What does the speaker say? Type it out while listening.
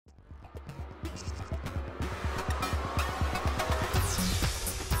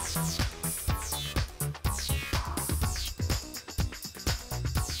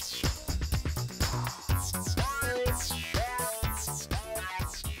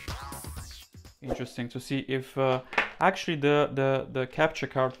interesting to see if actually the capture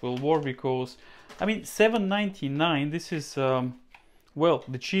card will work, because I mean $7.99, this is well,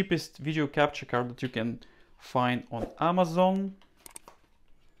 the cheapest video capture card that you can find on Amazon.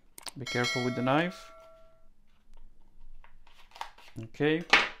 Be careful with the knife. Okay,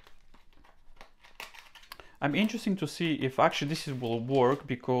 I'm interested to see if actually this will work,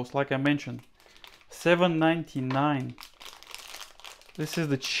 because like I mentioned, $7.99. This is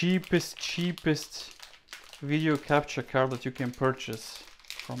the cheapest video capture card that you can purchase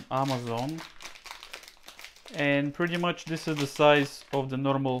from Amazon, and pretty much this is the size of the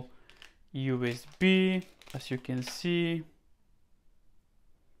normal USB, as you can see.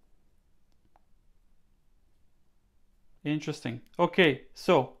 Interesting. Okay,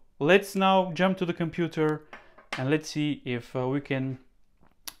 so let's now jump to the computer and let's see if we can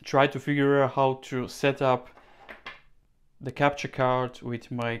try to figure out how to set up the capture card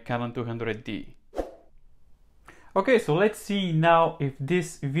with my Canon 200D. Okay, so let's see now if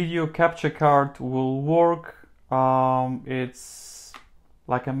this video capture card will work. It's,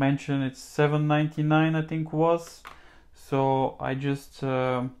 like I mentioned, it's $7.99 I think was. So I just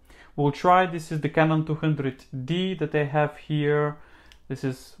will try. This is the Canon 200D that I have here. This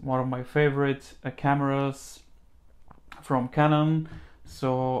is one of my favorite cameras from Canon.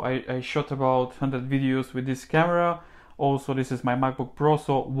 So I shot about 100 videos with this camera. Also, this is my MacBook Pro,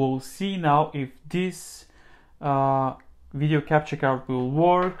 so we'll see now if this video capture card will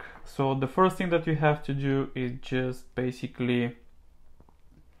work. So the first thing that you have to do is just basically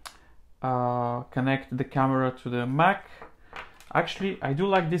connect the camera to the Mac. Actually, I do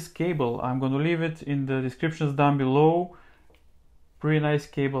like this cable. I'm going to leave it in the descriptions down below. Pretty nice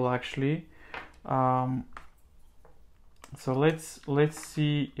cable actually. So let's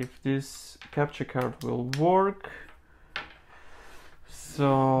see if this capture card will work.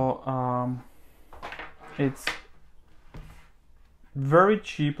 So it's very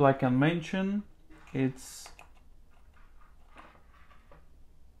cheap, like I mentioned. It's,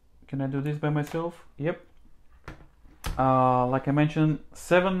 can I do this by myself? Yep. Like I mentioned,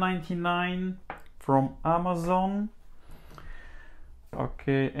 $7.99 from Amazon.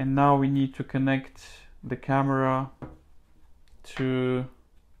 Okay, and now we need to connect the camera to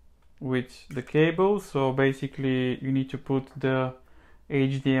with the cable. So basically you need to put the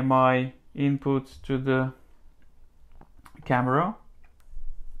HDMI input to the camera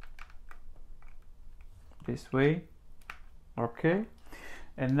this way. Okay,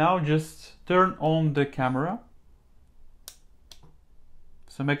 and now just turn on the camera.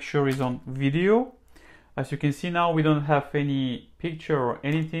 So make sure it's on video. As you can see now, we don't have any picture or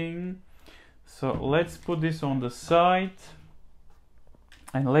anything. So let's put this on the side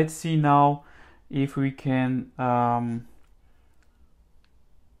and let's see now if we can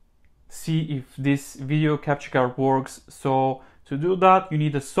see if this video capture card works. So to do that, you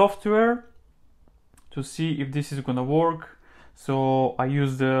need a software to see if this is gonna work. So I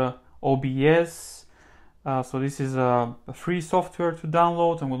use the OBS. So this is a free software to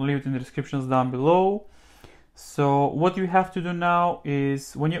download. I'm going to leave it in the descriptions down below. So what you have to do now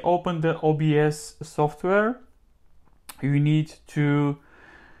is when you open the OBS software, you need to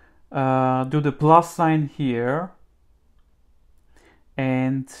do the plus sign here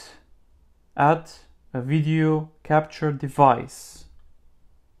and add a video capture device.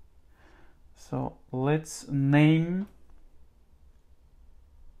 So let's name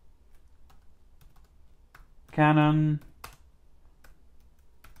Canon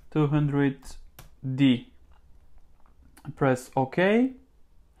 200D. Press OK,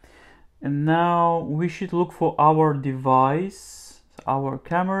 and now we should look for our device, our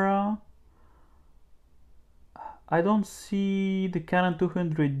camera. I don't see the Canon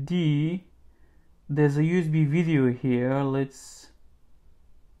 200D. There's a USB video here. Let's,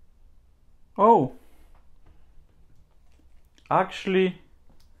 oh, actually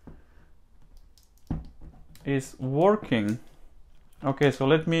is working. Okay, so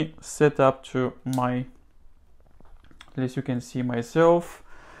let me set up to my, as you can see myself.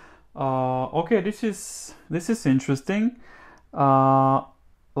 Okay, this is interesting.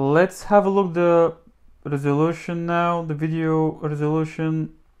 Let's have a look the resolution now, the video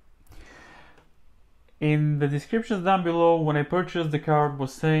resolution. In the descriptions down below, when I purchased the card,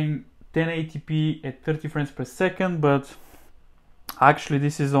 was saying 1080p at 30 frames per second, but actually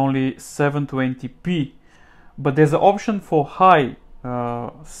this is only 720p. But there's an option for high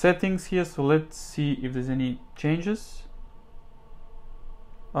settings here, so let's see if there's any changes.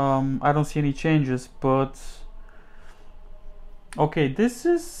 I don't see any changes, but okay, this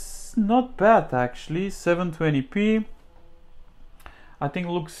is not bad actually. 720p. I think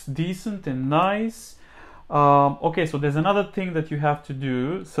looks decent and nice. Okay, so there's another thing that you have to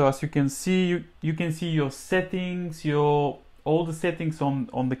do. So as you can see, you can see your settings, all the settings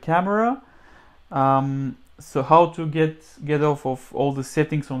on the camera. So how to get off of all the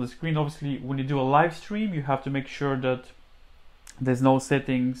settings on the screen. Obviously, when you do a live stream, you have to make sure that there's no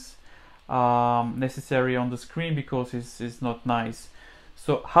settings necessary on the screen, because it's not nice.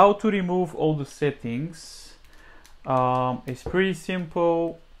 So how to remove all the settings? It's pretty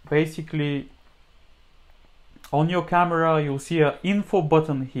simple. Basically, on your camera you'll see an info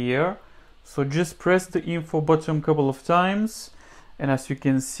button here, so just press the info button a couple of times, and as you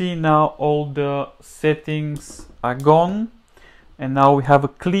can see now all the settings are gone, and now we have a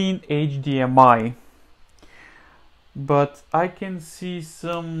clean HDMI. But I can see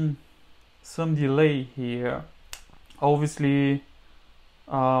some delay here. Obviously,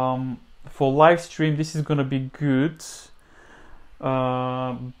 for live stream this is gonna be good,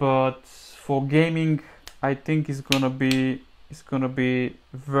 but for gaming I think it's gonna be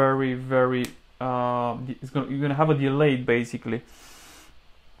very you're gonna have a delay basically.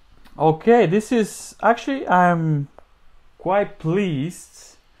 Okay, this is actually, I'm quite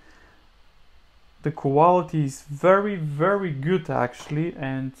pleased. The quality is very good actually,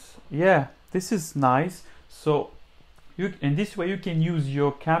 and yeah, this is nice. So in this way you can use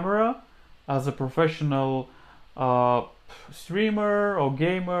your camera as a professional streamer or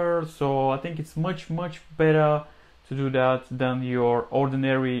gamer. So I think it's much better to do that than your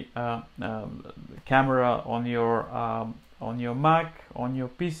ordinary camera on your Mac, on your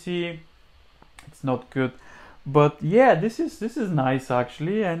PC. It's not good. But yeah, this is nice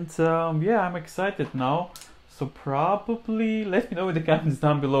actually, and yeah, I'm excited now. So probably let me know in the comments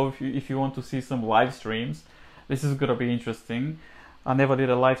down below if you want to see some live streams. This is gonna be interesting. I never did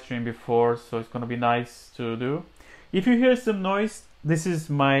a live stream before, so it's gonna be nice to do. If you hear some noise, this is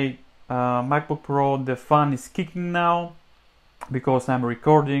my MacBook Pro. The fan is kicking now because I'm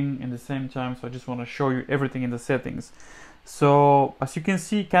recording in the same time, so I just want to show you everything in the settings. So as you can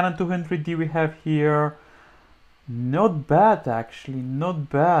see, Canon 200D we have here. Not bad actually, not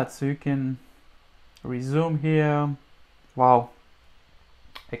bad. So you can resume here. Wow,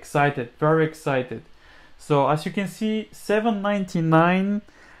 excited, very excited. So as you can see, $7.99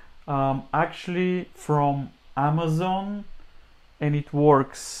 actually from Amazon, and it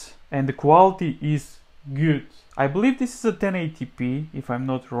works, and the quality is good. I believe this is a 1080p if I'm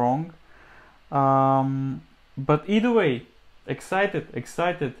not wrong, but either way,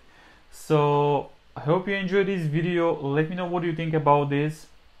 excited. So I hope you enjoyed this video. Let me know what you think about this.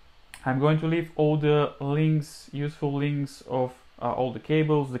 I'm going to leave all the links, useful links of all the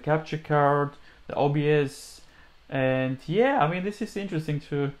cables, the capture card, the OBS, and yeah, I mean, this is interesting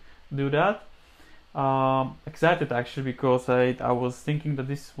to do that. Excited actually, because I was thinking that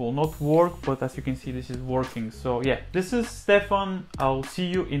this will not work, but as you can see, this is working. So yeah, this is Stefan. I'll see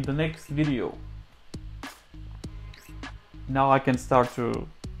you in the next video. Now I can start to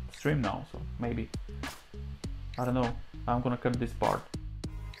stream now, so maybe, I don't know, I'm gonna cut this part.